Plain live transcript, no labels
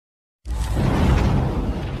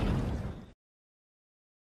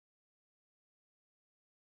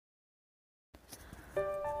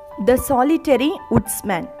The Solitary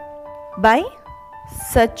Woodsman by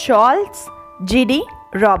Sir Charles G.D.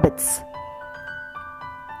 Roberts.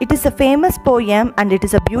 It is a famous poem and it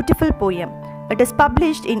is a beautiful poem. It is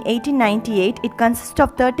published in 1898. It consists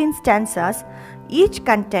of 13 stanzas. Each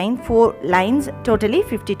contain 4 lines, totally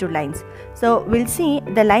 52 lines. So we'll see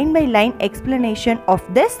the line by line explanation of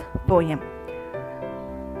this poem.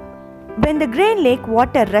 When the grey lake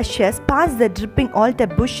water rushes past the dripping altar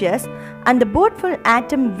bushes, and the bodeful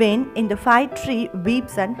autumn wind in the fir tree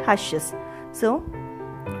weeps and hushes. So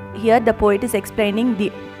here the poet is explaining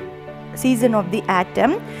the season of the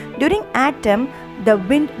autumn. During autumn, the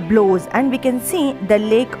wind blows and we can see the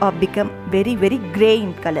lake become very grey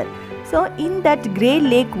in color. So in that grey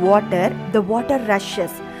lake water, the water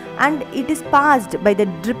rushes and it is passed by the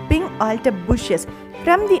dripping altar bushes.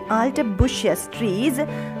 From the altar bushes trees,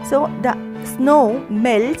 so the snow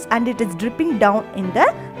melts and it is dripping down in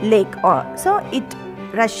the lake. So it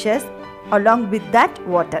rushes along with that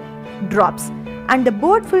water drops, and the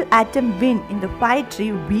bodeful autumn wind in the fir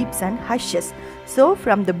tree weeps and hushes. So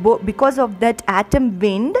from the because of that autumn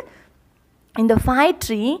wind in the fir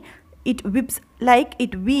tree, it weeps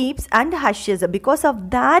and hushes. Because of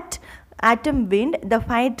that autumn wind, the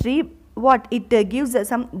fir tree gives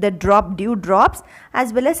the dew drops,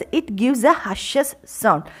 as well as it gives a hushes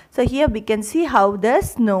sound. So here we can see how the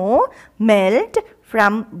snow melt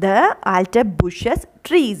from the altar bushes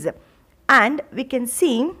trees, and we can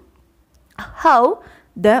see how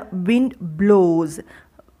the wind blows.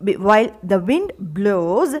 While the wind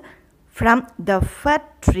blows from the fir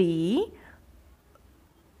tree,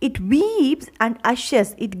 it weeps and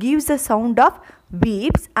hushes. It gives a sound of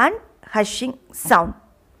weeps and hushing sound.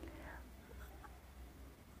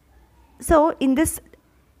 So in this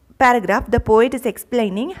paragraph, the poet is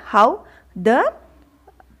explaining how the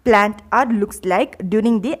plant looks like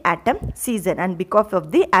during the autumn season and because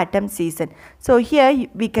of the autumn season. So here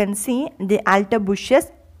we can see the altar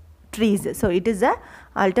bushes trees. So it is a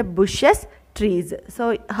altar bushes trees.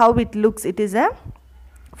 So how it looks, it is a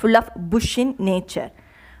full of bush in nature.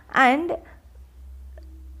 And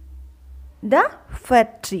the fir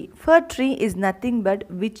tree is nothing but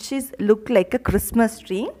which is look like a Christmas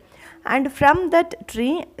tree. And from that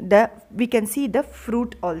tree we can see the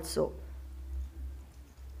fruit also.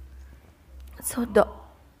 So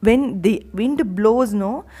when the wind blows,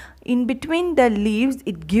 in between the leaves,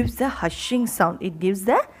 it gives a hushing sound.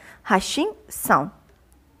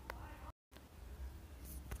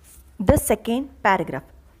 The second paragraph.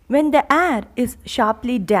 When the air is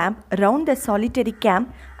sharply damp around the solitary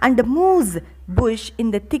camp, and the moose bush in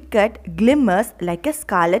the thicket glimmers like a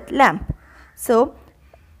scarlet lamp. So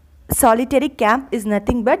solitary camp is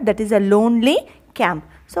nothing but that is a lonely camp.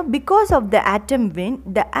 So because of the autumn wind,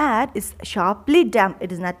 the air is sharply damp.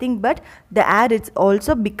 It is nothing but the air is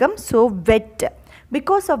also become so wet.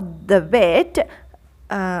 Because of the wet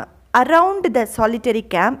around the solitary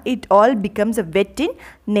camp, it all becomes a wet in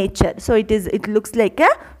nature. So it looks like a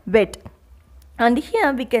wet. And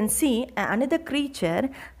here we can see another creature,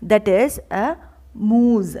 that is a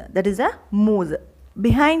moose.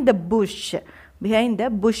 Behind the bush,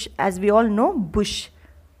 as we all know, bush.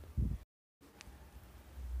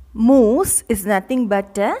 Moose is nothing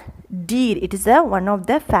but a deer. It is one of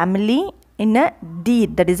the family in a deer,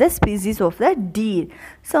 that is a species of the deer.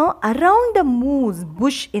 So around the moose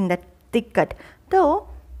bush in the thicket, so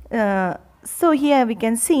here we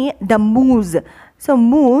can see the moose. So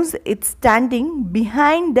moose, it's standing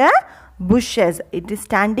behind the bushes.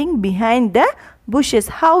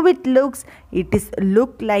 How it looks? It is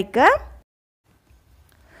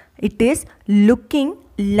looking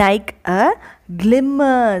like a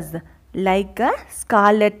glimmers like a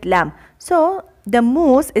scarlet lamp. So the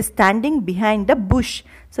moose is standing behind the bush.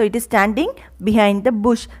 So it is standing behind the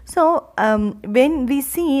bush. So when we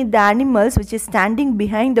see the animals which is standing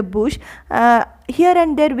behind the bush, here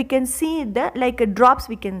and there we can see drops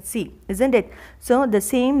we can see, isn't it? So the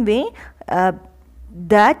same way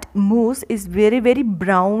that moose is very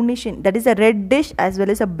brownish that is a reddish as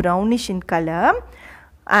well as a brownish in color,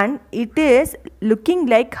 and it is looking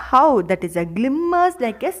like how that is a glimmers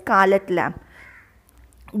like a scarlet lamp.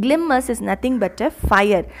 Glimmers is nothing but a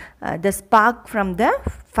fire, the spark from the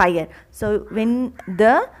fire. So when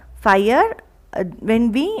the fire,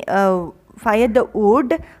 when we fire the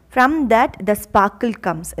wood, from that the sparkle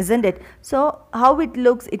comes, isn't it? So how it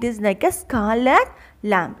looks, it is like a scarlet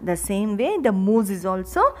lamp. The same way the moose is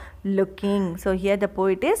also looking. So here the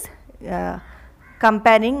poet is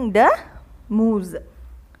comparing the moose.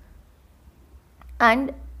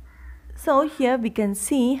 And so here we can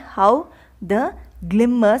see how the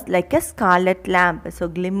glimmers like a scarlet lamp. So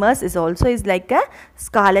glimmers is like a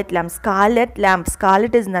scarlet lamp.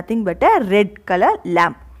 Scarlet is nothing but a red color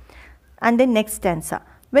lamp. And the next stanza.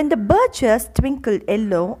 When the birches twinkle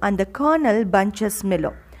yellow and the cornel bunches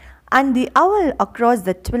mellow, and the owl across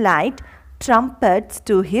the twilight trumpets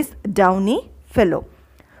to his downy fellow.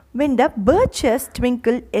 When the birches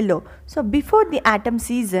twinkle yellow. So before the autumn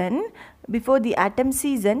season,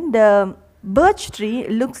 the birch tree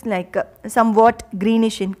looks like somewhat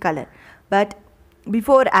greenish in color. But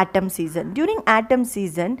before autumn season, during autumn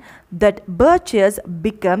season, that birches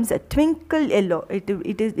becomes a twinkle yellow.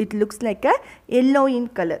 It looks like a yellow in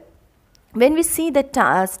color. When we see the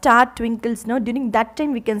star twinkles, during that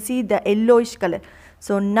time we can see the yellowish color.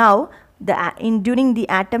 So now during the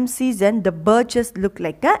autumn season, the birches look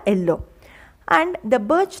like a yellow, and the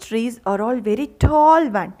birch trees are all very tall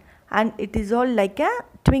one, and it is all like a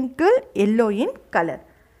twinkle yellow in color.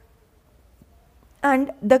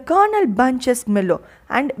 And the cornel bunches mellow,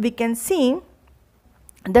 and we can see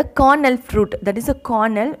the cornel fruit, that is a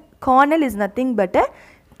cornel. Cornel is nothing but a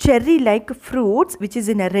cherry like fruits which is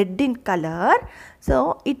in a red in color.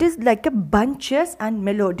 So it is like a bunches and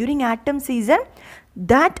mellow. During autumn season,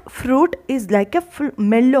 that fruit is like a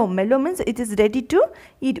mellow. Mellow means it is ready to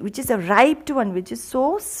eat, which is a ripe one, which is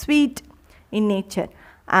so sweet in nature.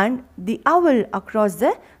 And the owl across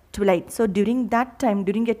the twilight. So during that time,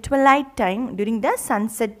 during a twilight time, during the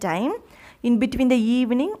sunset time, in between the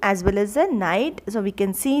evening as well as the night, so we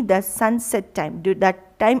can see the sunset time.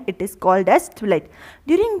 That time it is called as twilight.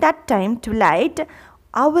 During that time, twilight,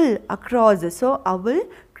 owl across. So owl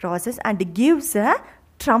crosses and gives a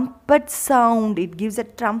trumpet sound. It gives a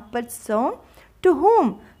trumpet sound to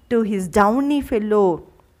whom? To his downy fellow.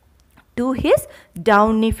 To his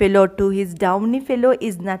downy fellow. To his downy fellow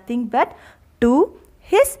is nothing but to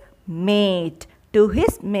his mate. To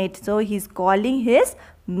his mate. So he is calling his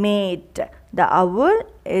mate. The owl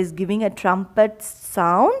is giving a trumpet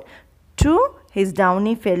sound to his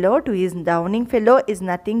downy fellow. To his downy fellow is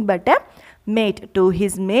nothing but a mate. To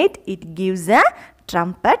his mate it gives a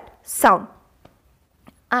trumpet sound.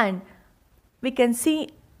 And we can see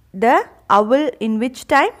the owl in which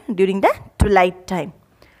time? During the twilight time.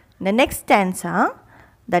 The next stanza,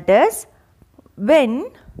 that is,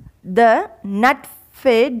 when the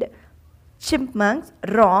nut-fed chipmunks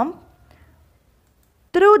romp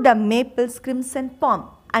through the maple's crimson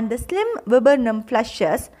palm, and the slim viburnum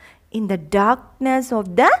flushes in the darkness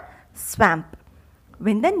of the swamp.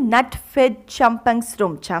 When the nut-fed chipmunks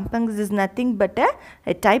roam. Chipmunks is nothing but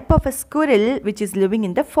a type of a squirrel which is living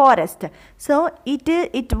in the forest. So it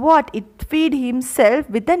feed himself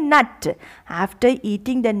with a nut. After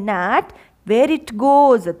eating the nut, where it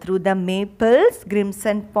goes? Through the maple's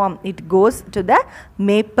crimson palm. It goes to the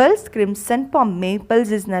maple's crimson palm.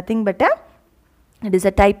 Maples is nothing but it is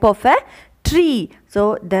a type of a tree.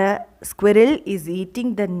 So the squirrel is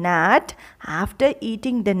eating the nut. After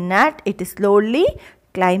eating the nut, it is slowly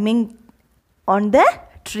climbing on the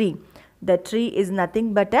tree. The tree is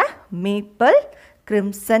nothing but a maple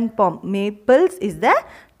crimson palm. Maples is the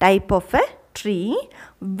type of a tree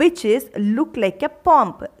which is look like a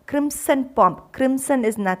palm. Crimson palm. Crimson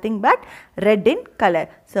is nothing but red in color.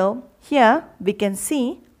 So here we can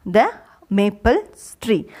see the maple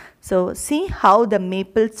tree. So see how the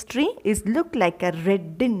maple tree is look like a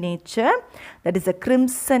red in nature, that is a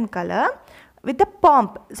crimson color with a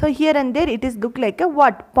palm. So here and there it is look like a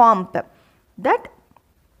what? Palm. That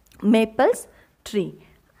maple's tree.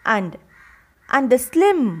 And the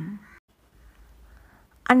slim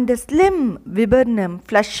viburnum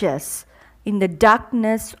flushes in the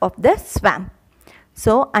darkness of the swamp.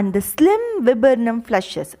 So and the slim viburnum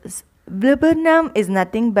flushes. Viburnum is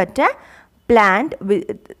nothing but a plant,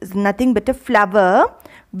 is nothing but a flower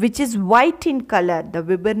which is white in color. The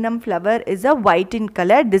viburnum flower is a white in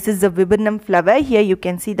color. This is the viburnum flower. Here you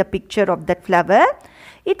can see the picture of that flower.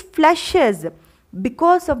 It flushes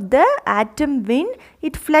because of the autumn wind.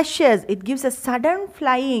 It flushes. It gives a sudden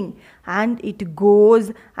flying and it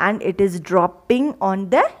goes and it is dropping on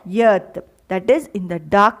the earth. That is in the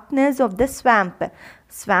darkness of the swamp.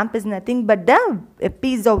 Swamp is nothing but a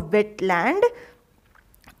piece of wetland.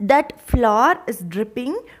 That flower is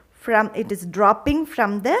dropping from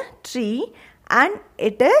the tree and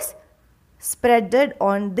it is spreaded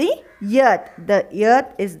on the earth. The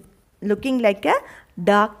earth is looking like a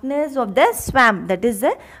darkness of the swamp. That is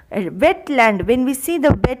a wetland. When we see the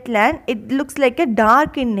wetland, it looks like a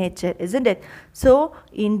dark in nature, isn't it? So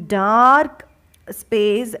in dark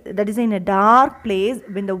space, that is in a dark place,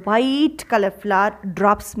 when the white color flower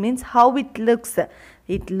drops means how it looks.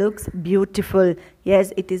 It looks beautiful.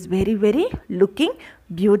 Yes, it is very, very looking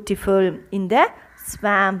beautiful in the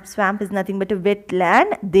Swamp is nothing but a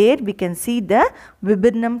wetland. There we can see the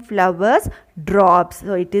viburnum flowers drops.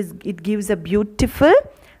 So it gives a beautiful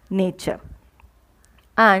nature.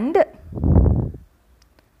 And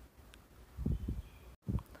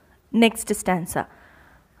next stanza.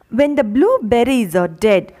 When the blueberries are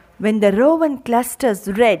dead, when the rowan clusters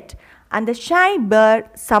red, and the shy bird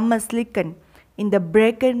summer's lichen in the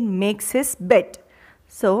bracken makes his bed.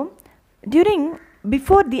 So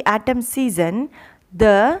before the autumn season,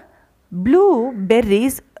 the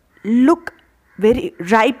blueberries look very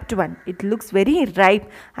ripe one. It looks very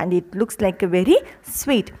ripe and it looks like a very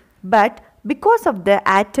sweet. But because of the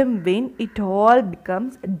autumn wind, it all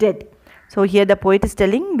becomes dead. So here the poet is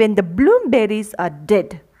telling when the blueberries are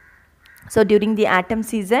dead. So during the autumn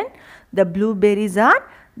season, the blueberries are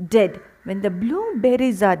dead. When the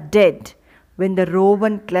blueberries are dead, when the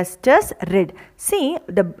rowan clusters red. See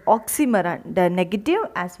the oxymoron, the negative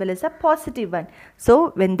as well as a positive one.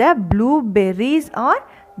 So when the blueberries are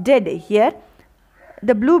dead, here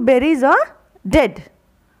the blueberries are dead.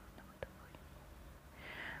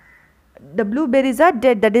 The blueberries are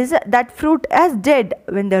dead, that is that fruit is dead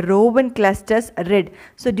when the rowan clusters red.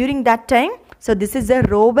 So during that time, so this is a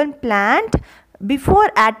rowan plant. Before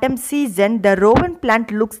autumn season, the rowan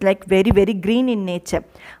plant looks like very green in nature.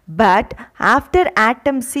 But after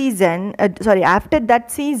autumn season, after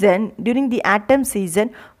that season, during the autumn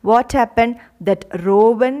season, what happened? That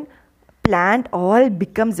rowan plant all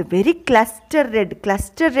becomes very cluster red.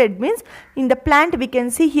 Cluster red means in the plant we can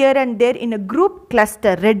see here and there in a group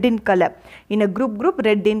cluster red in color. In a group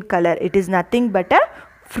red in color. It is nothing but a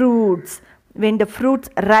fruits. When the fruits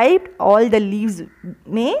ripe, all the leaves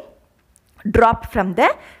may drop from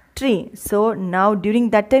the tree. So now during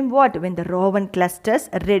that time what? When the rowan clusters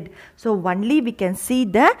red. So only we can see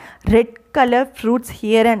the red color fruits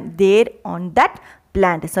here and there on that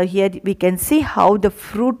plant. So here we can see how the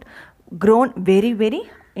fruit grown very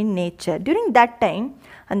in nature. During that time,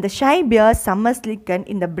 and the shy bear summer's lichen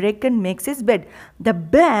in the bracken makes his bed. The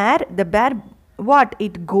bear what?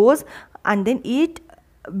 It goes and then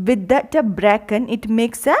with that bracken it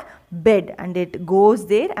makes a bed and it goes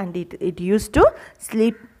there and it used to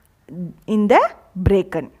sleep in the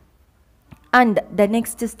bracken. And the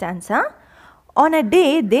next stanza. On a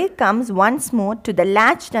day there comes once more to the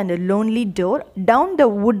latched and a lonely door, down the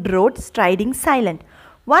wood road striding silent,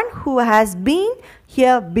 one who has been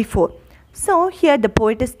here before. So here the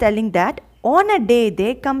poet is telling that on a day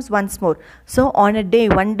there comes once more. So on a day,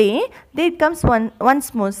 one day, there comes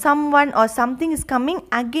once more. Someone or something is coming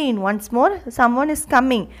again once more. Someone is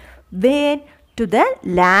coming. Where? To the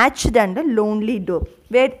latched and the lonely door.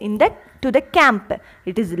 Where? To the camp.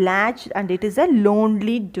 It is latched and it is a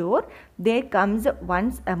lonely door. There comes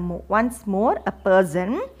once more a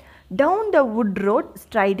person down the wood road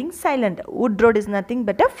striding silent. Wood road is nothing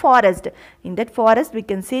but a forest. In that forest we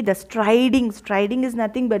can see the striding. Striding is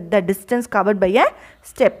nothing but the distance covered by a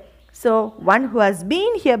step. So one who has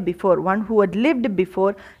been here before, one who had lived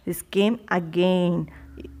before, this came again.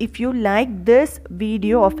 If you like this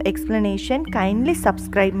video of explanation, kindly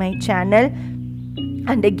subscribe my channel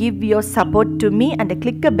and give your support to me and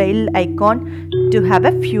click a bell icon to have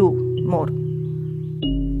a few more.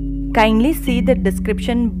 Kindly see the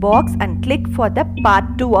description box and click for the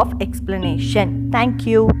part 2 of explanation. Thank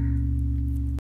you.